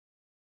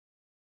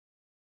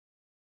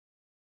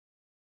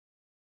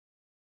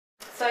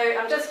So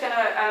I'm just going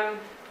to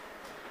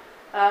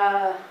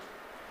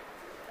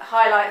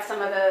highlight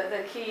some of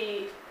the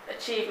key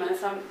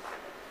achievements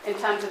in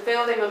terms of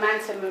building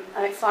momentum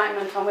and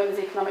excitement on women's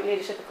economic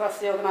leadership across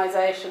the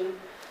organisation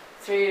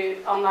through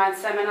online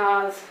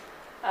seminars,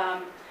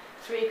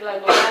 3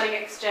 global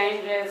learning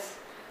exchanges.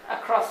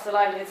 Across the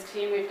livelihoods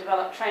team, we've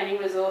developed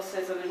training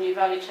resources and a new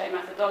value chain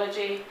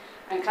methodology,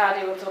 and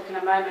Claudia will talk in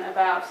a moment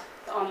about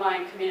the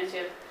online community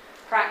of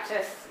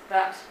practice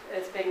that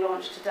is being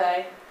launched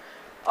today.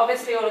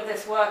 Obviously, all of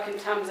this work in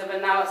terms of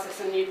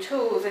analysis and new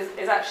tools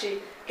is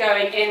actually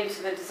going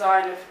into the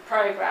design of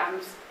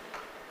programmes,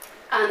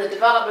 and the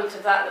development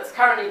of that's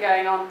currently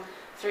going on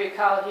through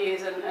Carl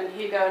Hughes and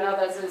Hugo and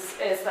others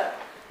is that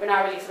we're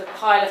now really sort of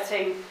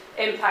piloting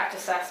impact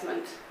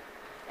assessment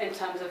in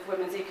terms of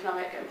women's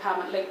economic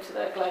empowerment linked to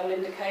the global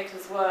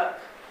indicators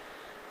work.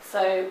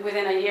 So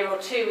within a year or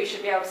two, we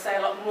should be able to say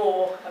a lot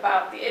more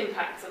about the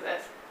impacts of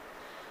this.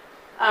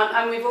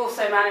 And we've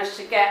also managed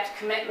to get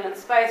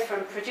commitments both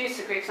from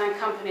producer groups and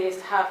companies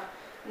to have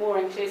more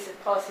inclusive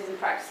policies and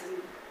practices.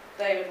 And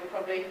David will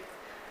probably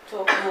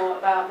talk more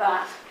about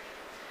that.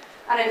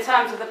 And in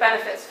terms of the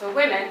benefits for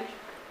women,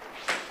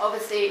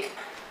 obviously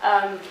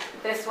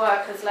this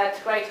work has led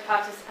to greater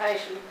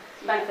participation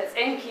and benefits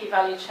in key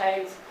value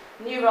chains,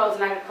 new roles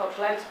in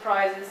agricultural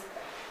enterprises,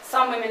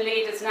 some women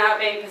leaders now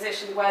being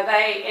positioned where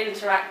they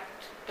interact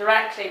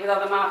directly with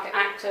other market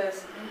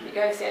actors,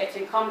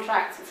 negotiating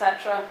contracts,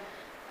 etc.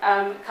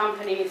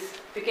 Companies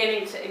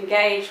beginning to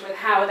engage with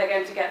how are they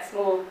going to get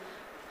women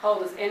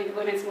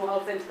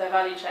smallholders into their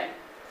value chain.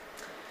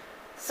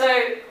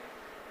 So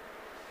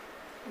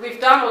we've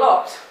done a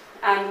lot,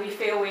 and we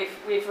feel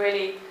we've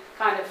really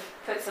kind of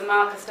put some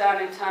markers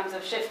down in terms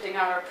of shifting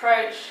our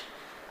approach,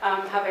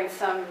 having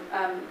some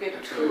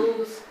good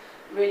tools,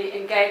 really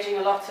engaging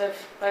a lot of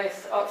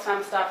both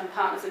Oxfam staff and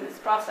partners in this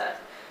process.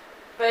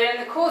 But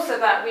in the course of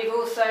that, we've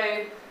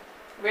also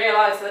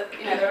realised that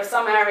there are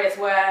some areas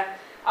where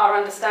our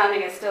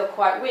understanding is still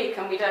quite weak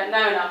and we don't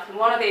know enough. And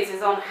one of these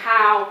is on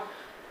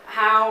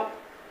how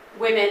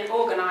women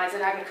organise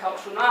in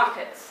agricultural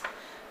markets.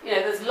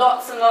 There's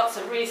lots and lots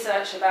of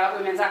research about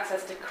women's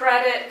access to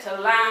credit, to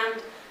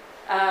land,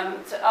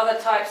 to other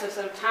types of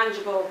sort of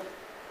tangible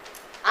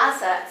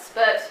assets,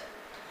 but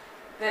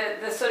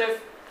the sort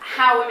of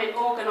how women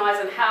organise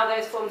and how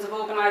those forms of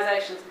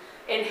organisations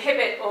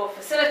inhibit or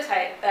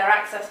facilitate their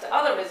access to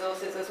other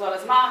resources as well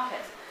as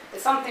markets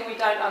is something we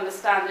don't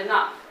understand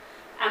enough.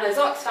 And as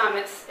Oxfam,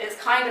 it's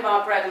kind of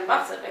our bread and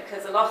butter,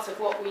 because a lot of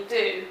what we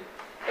do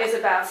is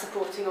about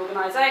supporting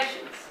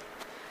organisations.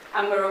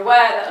 And we're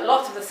aware that a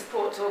lot of the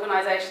support to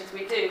organisations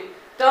we do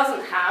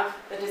doesn't have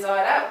the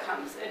desired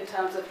outcomes in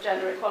terms of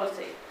gender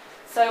equality.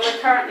 So we're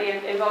currently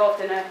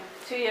involved in a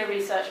 2-year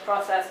research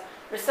process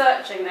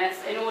researching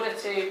this in order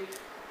to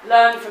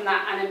learn from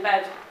that and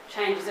embed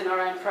changes in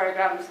our own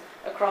programmes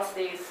across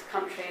these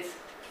countries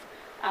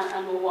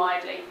and more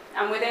widely.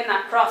 And within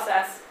that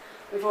process,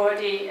 we've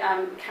already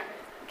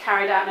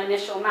carried out an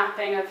initial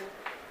mapping of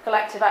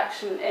collective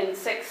action in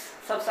 6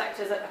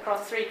 subsectors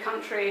across 3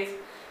 countries.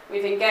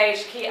 We've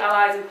engaged key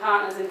allies and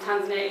partners in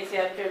Tanzania,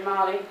 Ethiopia and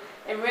Mali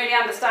in really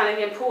understanding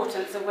the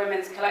importance of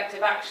women's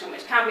collective action,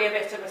 which can be a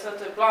bit of a sort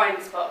of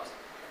blind spot.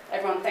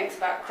 Everyone thinks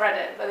about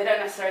credit, but they don't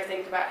necessarily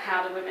think about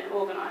how do women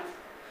organise.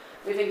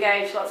 We've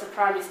engaged lots of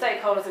primary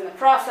stakeholders in the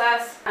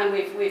process, and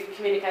we've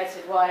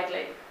communicated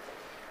widely.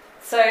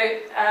 So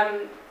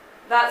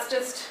that's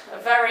just a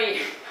very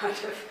kind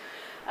of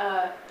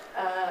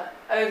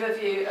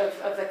overview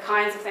of the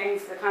kinds of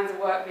things, the kinds of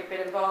work we've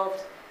been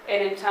involved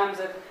in terms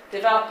of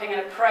developing an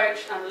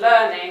approach and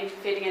learning,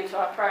 feeding into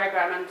our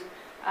programme.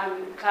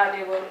 And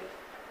Claudia will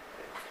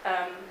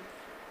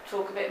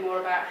talk a bit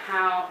more about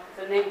how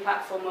the NIM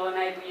platform will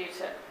enable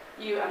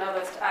you and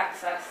others to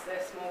access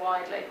this more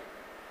widely.